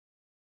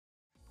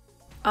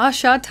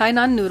A-SHA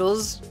Tainan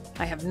Noodles,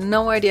 I have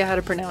no idea how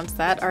to pronounce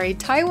that, are a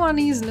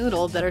Taiwanese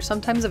noodle that are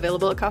sometimes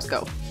available at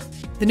Costco.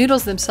 The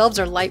noodles themselves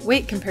are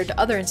lightweight compared to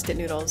other instant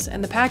noodles,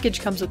 and the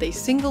package comes with a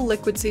single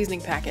liquid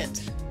seasoning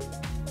packet.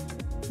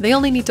 They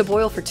only need to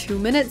boil for 2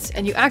 minutes,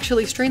 and you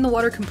actually strain the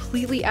water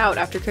completely out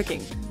after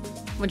cooking.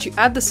 Once you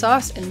add the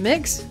sauce and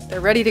mix,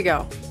 they're ready to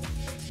go.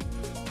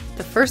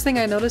 The first thing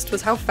I noticed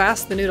was how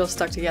fast the noodles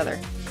stuck together.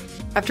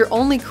 After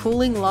only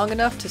cooling long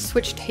enough to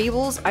switch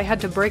tables, I had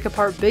to break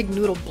apart big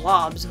noodle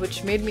blobs,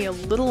 which made me a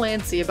little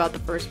antsy about the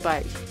first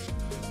bite.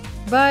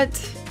 But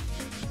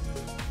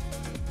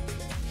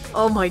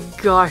oh my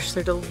gosh,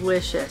 they're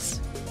delicious.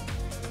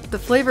 The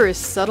flavor is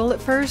subtle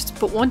at first,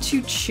 but once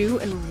you chew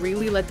and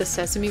really let the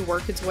sesame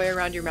work its way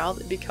around your mouth,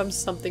 it becomes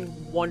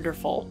something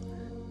wonderful.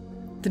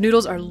 The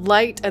noodles are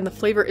light and the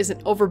flavor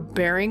isn't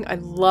overbearing. I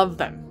love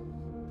them.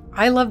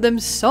 I love them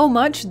so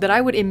much that I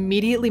would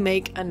immediately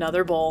make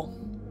another bowl.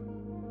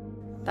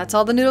 That's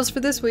all the noodles for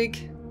this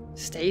week.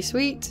 Stay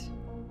sweet.